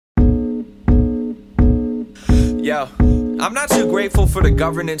Yo, I'm not too grateful for the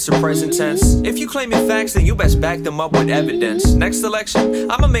governance or present tense. If you claim your facts, then you best back them up with evidence. Next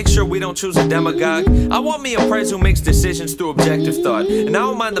election, I'ma make sure we don't choose a demagogue. I want me a pres who makes decisions through objective thought. And I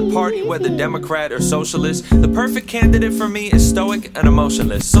don't mind the party, whether Democrat or socialist. The perfect candidate for me is stoic and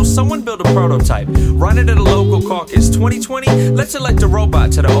emotionless. So someone build a prototype, run it at a local caucus. 2020, let's elect a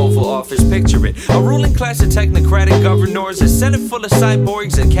robot to the Oval Office. Picture it, a ruling class of technocratic governors, a senate full of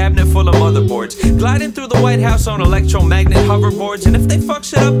cyborgs, a cabinet full of motherboards, gliding through the White House on electromagnet hoverboards. And if they fuck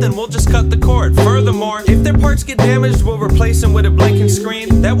shit up, then we'll just cut the cord. Furthermore, if their parts get damaged, we'll replace them with a blinking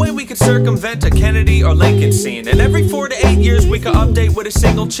screen. That way we could circumvent a Kennedy or Lincoln scene. And every 4 to 8 years we could update with a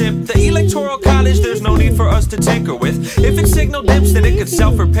single chip. The electoral college, there's no need for us to tinker with. If it signal dips, then it could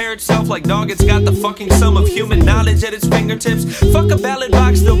self-repair itself. Like dog, it's got the fucking sum of human knowledge at its fingertips. Fuck a ballot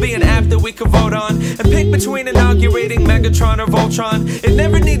box, there'll be an app that we could vote on and pick between inaugurating Megatron or Voltron. It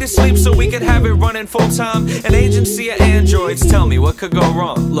never needed sleep, so we could have it running full time. An agency of androids, tell me what could go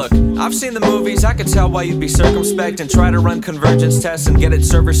wrong. Look, I've seen the movies, I could tell why you'd be circumspect and try to run convergence tests and get its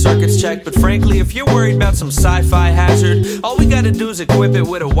server circuits checked. But frankly, if you're worried about some sci-fi hazard, all we gotta do is equip it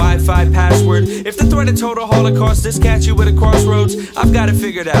with a Wi-Fi password. If the threat of total holocaust is catch you at a crossroads, I've got it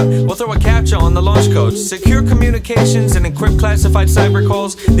figured out. We'll throw a captcha on the launch codes, secure communications and encrypt classified cyber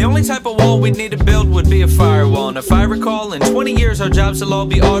calls. The only type of wall we'd need to build would be a firewall. And if I recall, in 20 years our jobs will all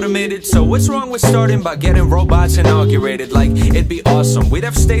be automated. So what's wrong with starting by getting robots inaugurated? Like, it'd be awesome. We'd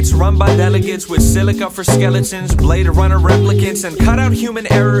have states run by delegates with silica for skeletons, Blade Runner replicants, and cut out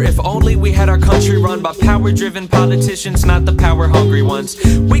human error. If only we had our country run by power-driven politicians, not the power-hungry ones.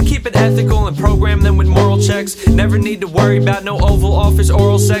 We keep it ethical and program them with moral checks. Never need to worry about no Oval Office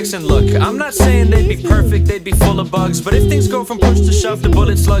oral sex. And look, I'm not saying they'd be perfect, they'd be full of bugs, but if things go from push to shove to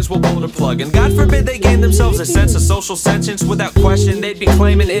bullet slugs, we'll pull the plug. And God forbid they gain themselves a sense of social sentience. Without question, they'd be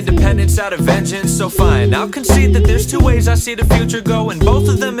claiming independence out of vengeance. So fine, I'll concede that there's two ways I see the future go, and both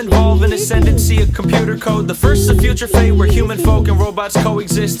of them involve an ascendancy of computer code. The first's a future fate where human folk and robots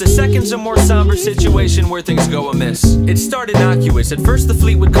coexist. The second's a more somber situation where things go amiss. It started innocuous. At first the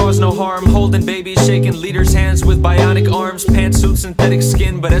fleet would cause no harm, holding babies, shaking leaders' hands with bionic arms, pantsuit, synthetic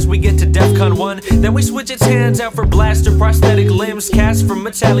skin. But as we get to DEFCON 1, then we switch its hands out for blaster prosthetic limbs cast from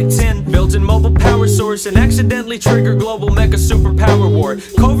metallic tin, built-in mobile power source, and accidentally trigger global mecha superpower war.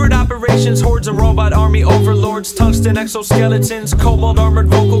 Covert operations, hordes of robot army overlords, tungsten exoskeletons, cobalt armored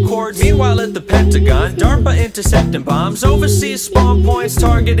vocal cords. Meanwhile at the Pentagon, DARPA intercepting bombs, overseas spawn points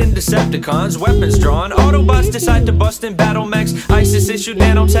targeting Decepticons, weapons drawn, Autobots decide to bust in battle mechs, ISIS issued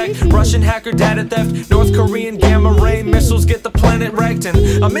nanotech, Russian hacker data theft, North Korean gamma ray missiles get the planet wrecked.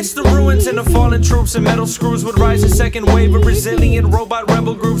 And amidst the ruins and the fallen troops and metal screws would rise a second wave of resilient robot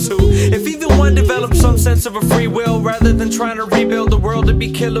rebel groups who, if even one developed some sense of a free will, rather than trying to rebuild the world to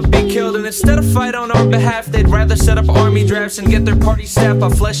be killed or be killed, and instead of fight on our behalf, they'd rather set up army drafts and get their party staffed by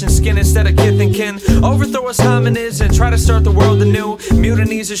flesh and skin instead of kith and kin. Overthrow us hominids and try to start the world anew.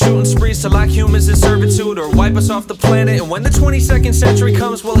 Mutinies or shooting sprees to lock humans in servitude or wipe us off the planet. And when the 22nd century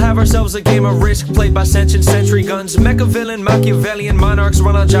comes, we'll have ourselves a game of Risk played by sentient sentry guns. Mecha villain, Machiavellian monarchs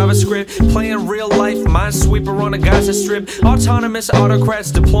run on JavaScript, playing real life minesweeper on a Gaza strip. Autonomous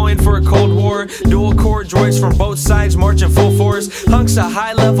autocrats deploying for a Cold War. Dual core droids from both sides marching full force. Hunks of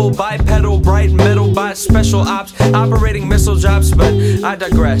high level bipedal bright metal bots, special ops operating missile jobs. But I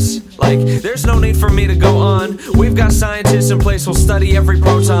digress. Like, there's no need for me to go on. We've got scientists in place who'll study every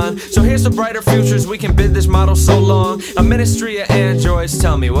proton. So here's the brighter futures we can bid this model so long. A ministry of androids,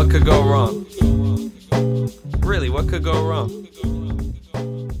 tell me what could go wrong. Really, what could go wrong?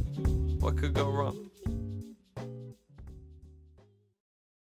 What could go wrong?